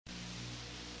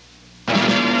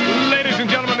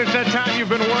time you've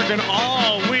been working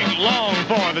all week long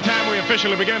for. The time we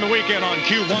officially begin the weekend on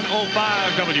Q105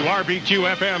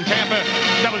 WRBQ FM Tampa,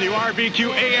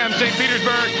 WRBQ AM St.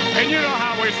 Petersburg. And you know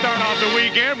how we start off the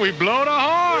weekend. We blow the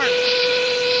horn.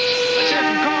 Let's hear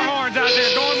some car horns out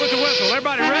there going with the whistle.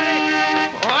 Everybody ready?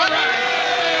 All right.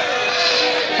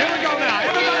 Here we go now.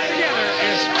 Everybody together.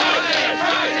 It's Friday,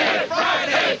 Friday,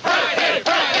 Friday, Friday,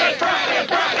 Friday, Friday,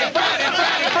 Friday, Friday,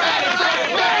 Friday, Friday,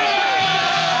 Friday.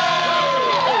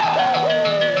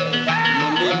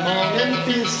 Monday morning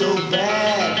feels so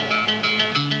bad.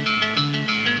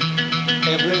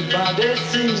 Everybody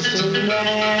seems to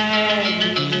nag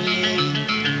me.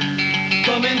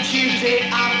 Coming Tuesday,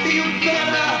 I feel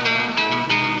better.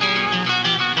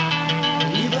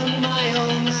 Even my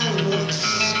old man looks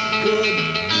good.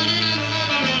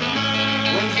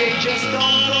 Wednesday just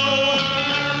don't go.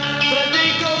 Thursday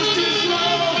goes too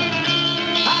slow.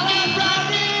 I'll have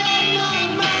Friday on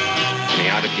my mind. Get me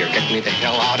out of here. Get me the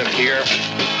hell out of here.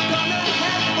 Gonna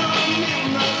have fun in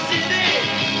the city.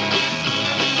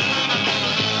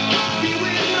 Be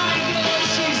with my girl,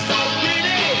 she's so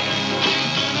pretty.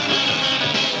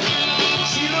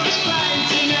 She looks fine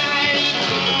tonight.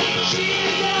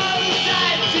 She's all the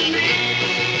sight to me.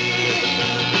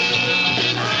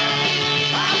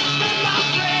 I'll spend my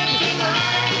friend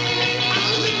tonight.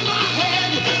 I'll lift my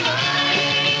head.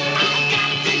 I've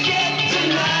got to get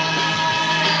tonight.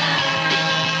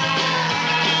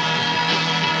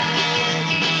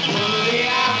 Monday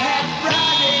I'll have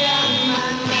Friday on my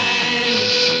mind.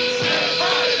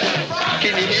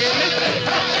 Can you hear me?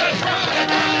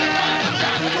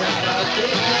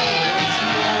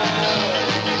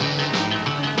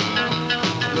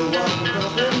 There was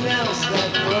nothing else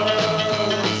that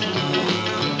was me.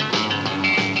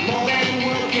 More than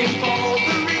working for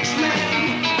the rich man.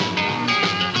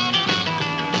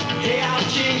 Hey, I'll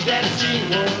change that scene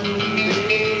one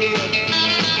day.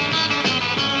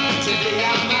 Today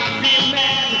I might be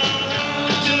mad.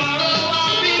 Tomorrow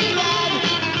I'll be glad.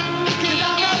 'Cause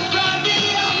I'll have Friday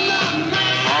on my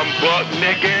mind. I'm butt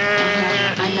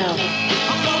naked. I know.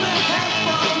 I'm gonna have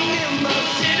fun in the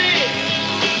city.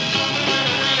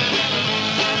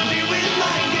 Be with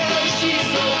my girl, she's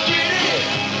so pretty.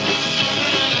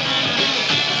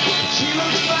 She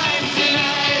looks fine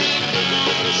tonight.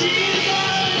 She's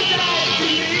all the sight to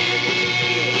me.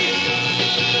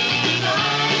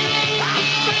 I'll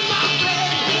spend my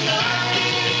bread tonight.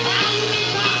 I'll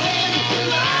lose my head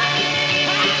tonight.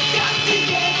 I've got to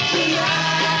get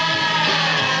tonight.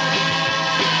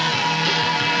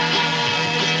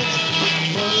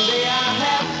 Monday I'll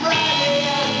have Friday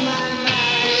on my mind.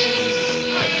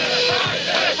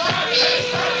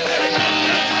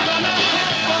 Gonna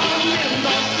have fun in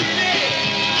the city.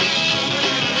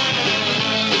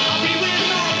 I'll be with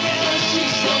my girl,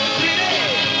 she's so pretty.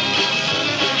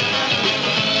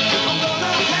 I'm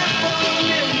gonna have fun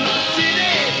in the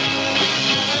city.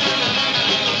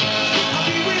 I'll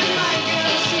be with my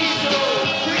girl, she's so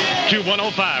pretty.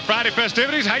 Q105 Friday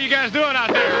Festivities. How you guys doing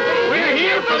out there? We're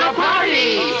here for the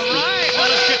party. All right. Well,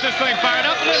 let's get this thing fired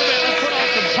up a little bit. Let's put on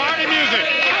some party music.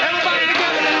 Everybody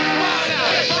together now. Come on now.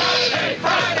 Friday,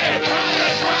 Friday,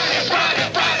 Friday, Friday, Friday,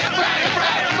 Friday,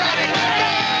 Friday, Friday, Friday,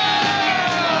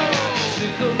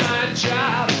 Sick of my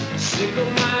job, sick of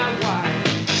my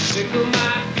wife, sick of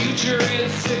my future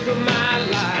and sick of my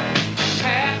life.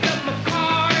 Packed up my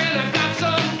car and I got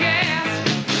some gas.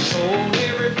 Told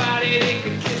everybody they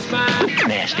could kiss my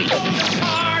Nasty.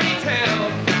 party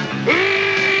town. I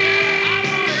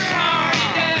wanna party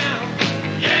down.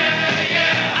 Yeah,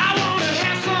 yeah. I wanna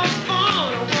have some fun.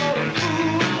 I wanna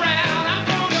fool around. I'm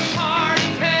gonna party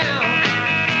town.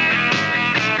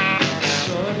 The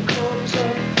sun comes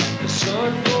up, the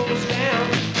sun goes down.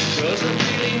 Doesn't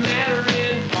really matter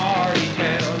in party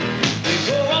town. They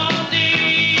go all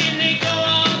day and they go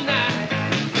all night.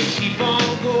 They keep on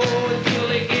going till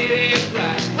they get it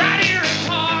right. Right here in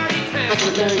party town. I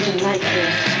can do anything like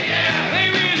this. They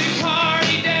really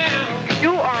party down.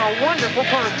 You are a wonderful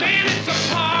person. Man, it's a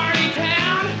party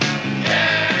town.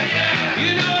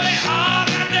 You know they all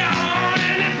got their horn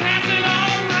and they pass it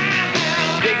all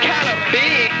around. They're kind of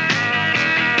big.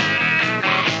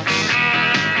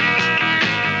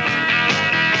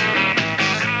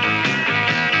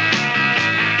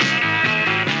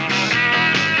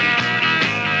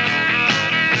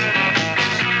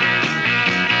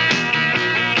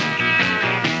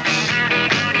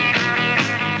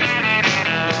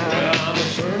 Well, I'm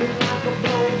a burning like a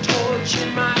blowtorch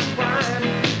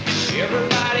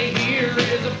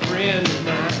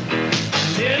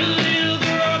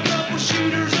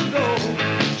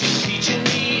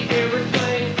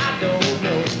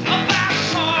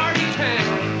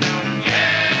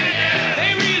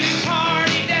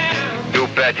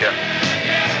betcha.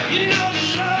 You know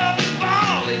the love is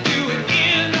ball, they do it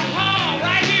in the hall,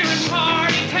 right here in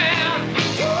Party Town.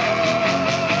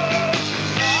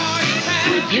 Party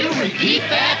Town. Would you repeat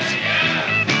that?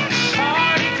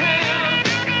 Party Town.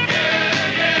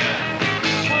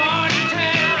 Party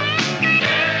Town.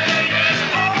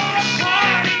 Oh,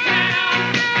 Party Town.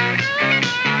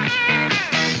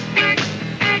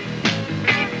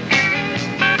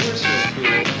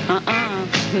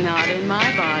 Not in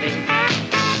my body.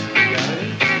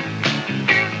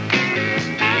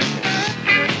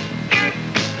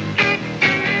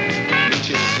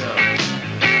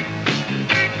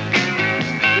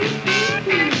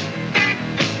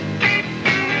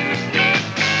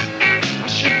 I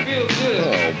sure feel good.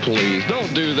 Oh, please,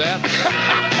 don't do that.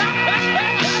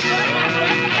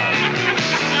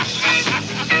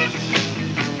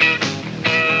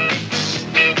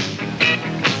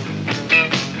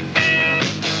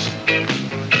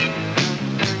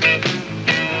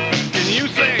 Can you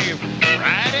say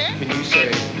Friday? Can you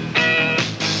say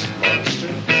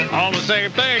monster? All the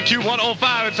same thing.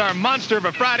 Q105, it's our monster of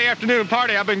a Friday afternoon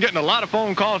party. I've been getting a lot of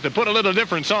phone calls to put a little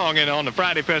different song in on the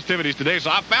Friday festivities today, so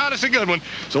I found us a good one.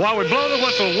 So while we blow the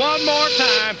whistle one more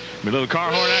time, a little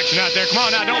car horn action out there. Come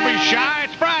on now, don't be shy.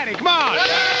 It's Friday. Come on. Let's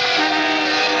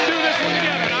do this one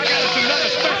together. And I got us another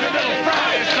special little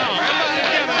Friday song.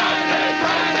 Everybody together now.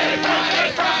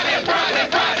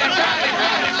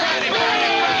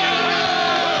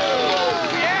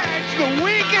 Yeah, it's the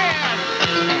weekend.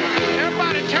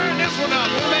 Everybody turn this one up.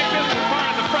 We'll make this one part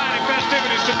of the Friday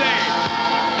festivities today.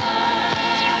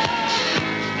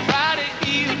 Friday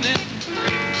evening,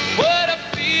 what a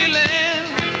feeling.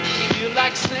 Feel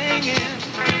like singing.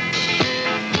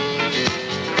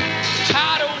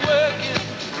 Tired of working,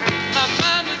 my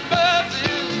mind is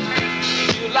buzzing.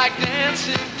 Feel like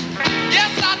dancing.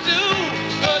 Yes, I do.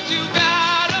 'Cause you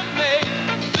gotta make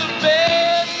the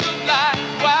best of life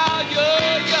while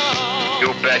you're young. You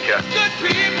betcha. Good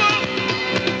people,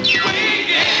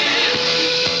 weekend.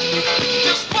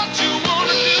 Just what you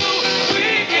wanna do,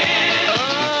 weekend.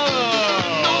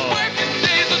 No working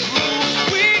days are through,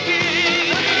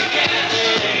 weekend.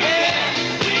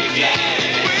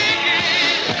 Weekend.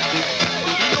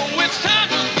 You know it's time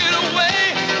to get away,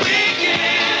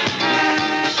 weekend.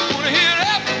 Wanna hear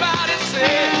everybody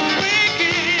say,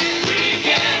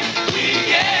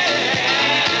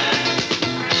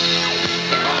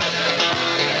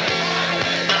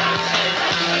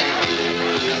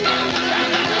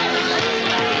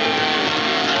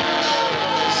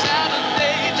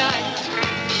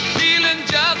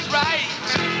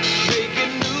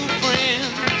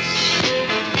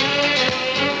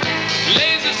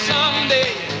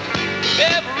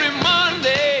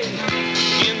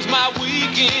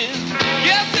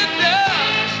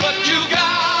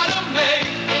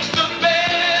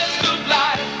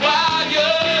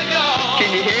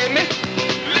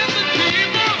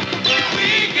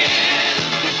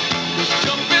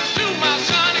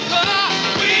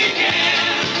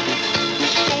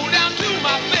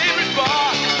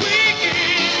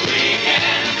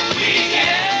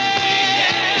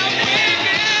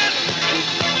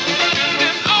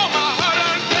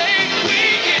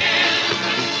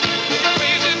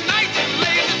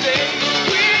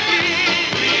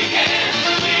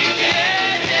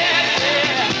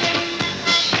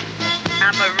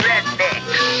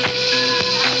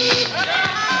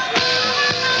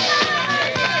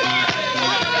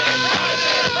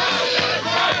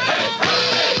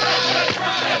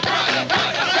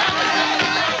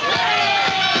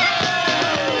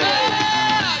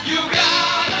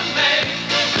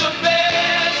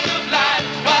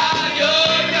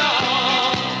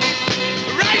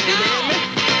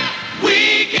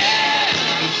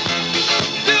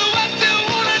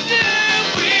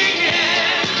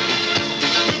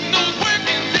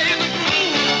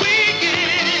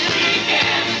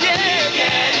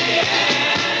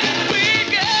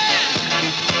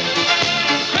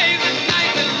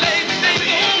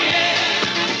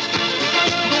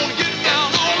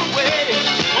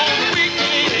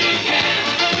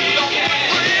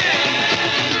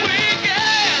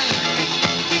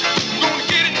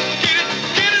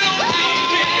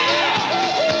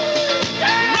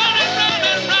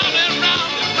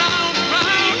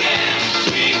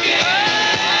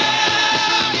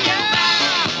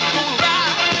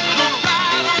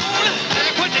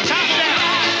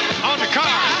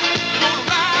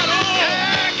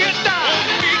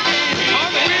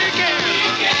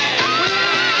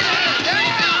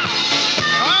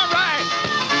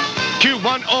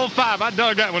 I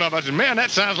dug that one up. I said, man,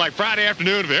 that sounds like Friday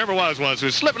afternoon if there ever was one. So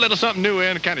slip a little something new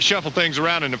in, kind of shuffle things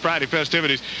around in the Friday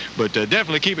festivities, but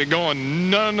definitely keep it going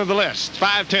nonetheless.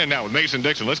 5:10 now with Mason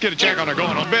Dixon. Let's get a check on our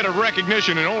going. A bit of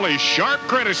recognition and only sharp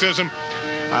criticism.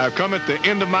 I've come at the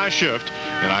end of my shift,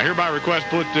 and I hereby request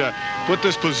put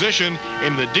this position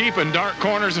in the deep and dark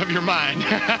corners of your mind,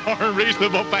 or a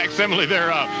reasonable facsimile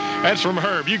thereof. That's from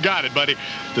Herb. You got it, buddy.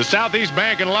 The Southeast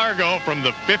Bank in Largo, from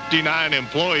the 59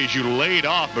 employees you laid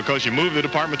off because you moved the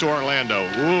department to Orlando.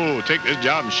 Ooh, take this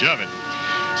job and shove it.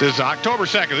 This is October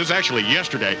 2nd. This is actually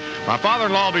yesterday. My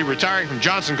father-in-law will be retiring from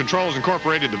Johnson Controls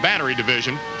Incorporated, the battery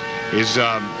division. His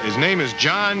name is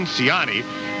John Ciani,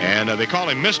 and they call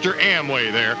him Mr.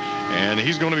 Amway there. And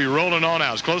he's going to be rolling on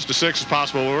out as close to 6 as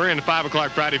possible. We're in the 5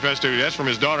 o'clock Friday festivity. That's from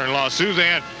his daughter-in-law,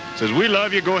 Suzanne. Says, we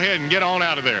love you. Go ahead and get on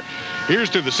out of there. Here's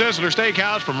to the Sizzler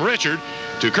Steakhouse from Richard,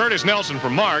 to Curtis Nelson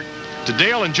from Mark, to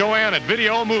Dale and Joanne at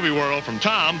Video Movie World from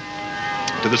Tom,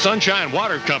 to the Sunshine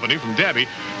Water Company from Debbie,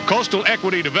 Coastal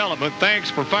Equity Development, thanks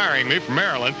for firing me from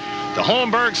Maryland, to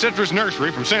Holmberg Citrus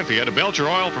Nursery from Cynthia, to Belcher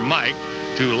Oil from Mike,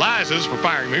 to Liza's for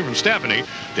firing me from Stephanie,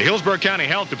 to Hillsborough County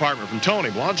Health Department from Tony.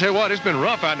 Well, I'll tell you what, it's been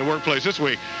rough out in the workplace this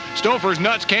week. Stouffer's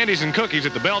Nuts, Candies, and Cookies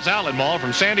at the Belts Outlet Mall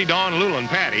from Sandy, Dawn, Lula, and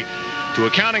Patty, to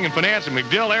Accounting and Finance at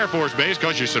MacDill Air Force Base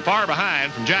because you're so far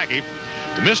behind from Jackie,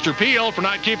 to Mr. Peel for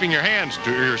not keeping your hands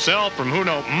to yourself from who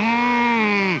knows,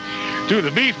 to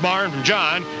the Beef Barn from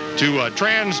John, to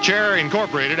Trans Chair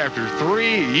Incorporated after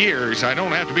 3 years. I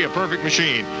don't have to be a perfect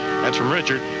machine. That's from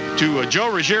Richard. To Joe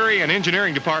Ruggieri and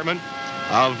Engineering Department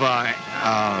of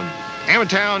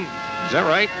Amatown, is that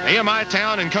right? AMI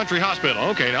Town and Country Hospital.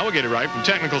 Okay, now we'll get it right. From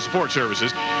Technical Support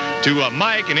Services. To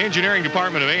Mike and Engineering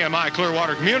Department of AMI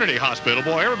Clearwater Community Hospital.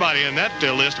 Boy, everybody in that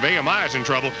list of AMI is in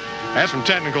trouble. That's from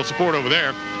Technical Support over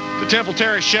there. To Temple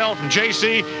Terrace Shell from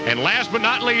JC. And last but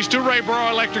not least, to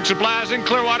Rayboro Electric Supplies in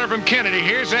Clearwater from Kennedy.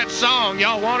 Here's that song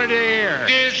y'all wanted to hear.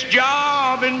 This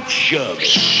job and shove it.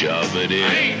 Shove it in.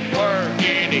 I ain't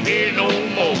working here no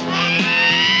more.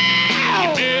 You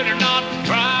better not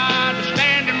try to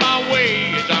stand in my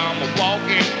way as I'm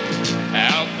walking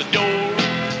out the door.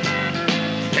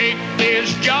 Take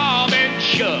this job and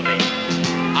shove it.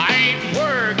 I ain't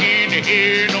working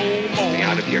here no more. Get me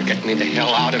out of here. Get me the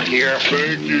hell out of here.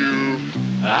 Thank you.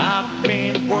 I've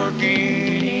been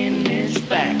working in this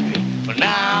factory for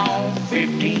now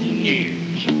 15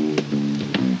 years.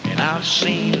 And I've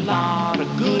seen a lot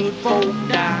of good folk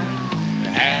die,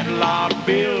 had a lot of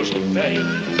bills to pay.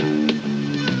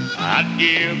 I'd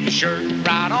give the shirt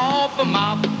right off of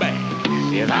my back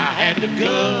if I had the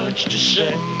guts to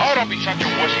say, Oh, don't be such a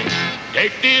wussy.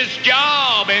 take this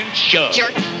job and shove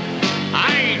Jerk. it.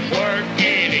 I ain't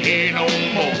working here no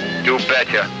more. You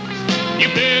betcha. You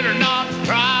better not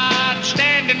try to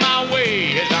stand in my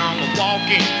way as I'm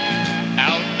walking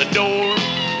out the door.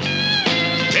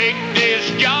 Take this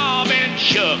job and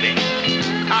shove it.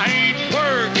 I ain't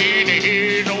working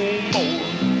here no more.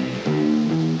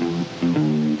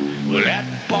 Well, that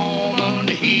foreman,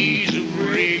 he's a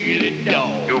regular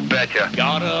dog. You betcha.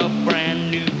 Got a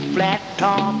brand new flat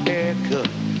top haircut.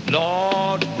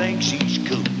 Lord thinks he's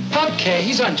cool. Okay,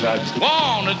 he's on drugs.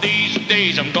 One of these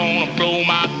days I'm gonna blow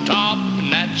my top,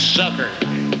 and that sucker,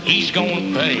 he's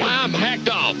gonna pay. I'm hacked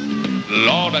off.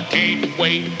 Lord, I can't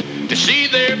wait to see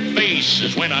their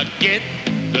faces when I get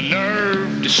the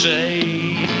nerve to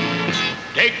say,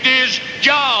 take this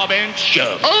job and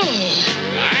shove it.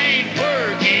 I ain't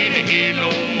working here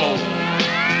no more.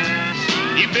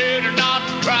 You better not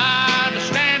try to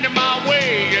stand in my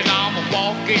way as I'm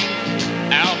walking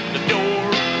out the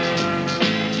door.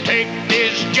 Take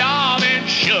this job and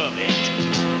shove it.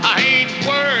 I ain't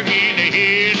working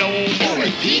here no more.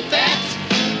 Repeat that.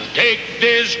 Take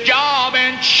this job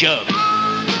and shove it.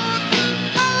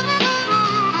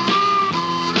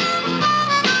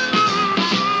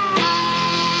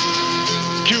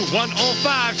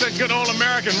 Q105, that good old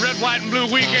American red, white, and blue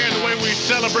weekend, the way we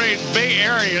celebrate Bay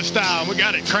Area style. We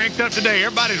got it cranked up today.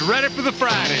 Everybody's ready for the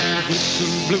Friday.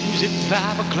 Whistle blows at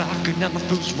 5 o'clock and I'm the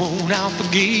first one out the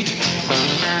gate. All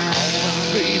my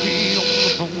baby on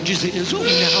the phone just says, oh,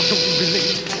 now don't be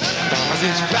late. Cause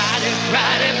it's Friday,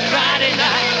 Friday, Friday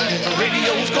night and the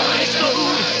radio's gonna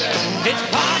explode. It's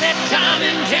party time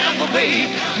in Tampa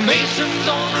Bay. Mason's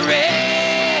on the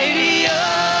radio.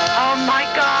 Oh my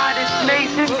God, it's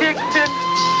Mason Dixon.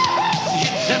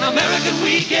 It's an American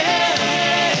weekend.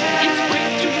 It's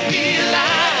great to be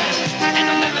alive. An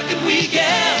American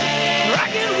weekend.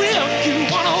 Rockin' with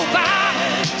Q105.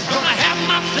 Gonna have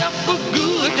myself a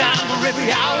good time for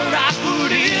every hour I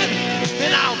put in.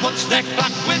 And I'll punch that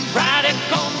clock when Friday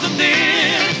comes and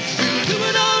then we'll do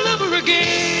it all over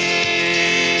again.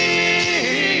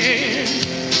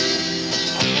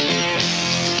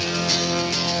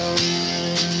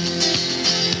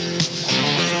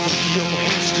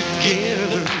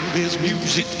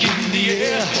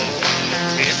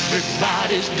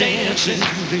 everybody's dancing.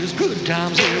 There's good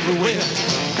times everywhere.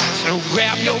 So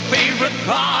grab your favorite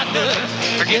partner.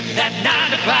 Forget that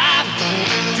 9 to 5.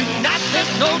 Tonight there's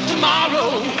no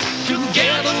tomorrow.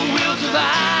 Together we'll survive.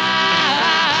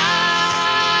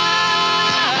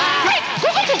 Great! Go,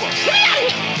 go, go! Get me out of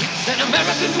here! It's an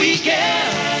American weekend.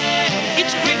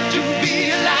 It's great to be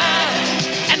alive.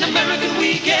 An American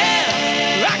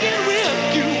weekend. Rockin' with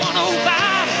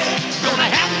Q105. Gonna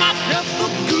have myself a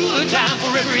good time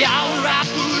for every hour I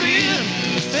put in.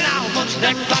 And I'll punch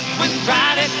that clock when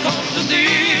Friday comes to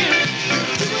end.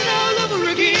 Do it all over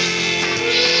again.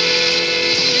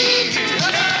 It's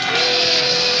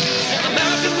an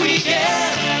American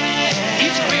weekend.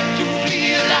 It's great to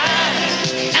be alive.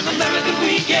 An American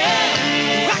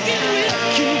weekend. Rockin' with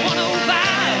Q105.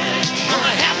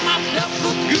 Gonna have myself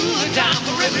a good time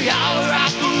for every hour I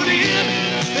put in.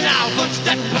 And I'll punch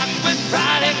that clock when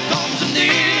Friday comes to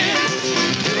end.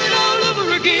 Do it all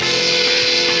over again.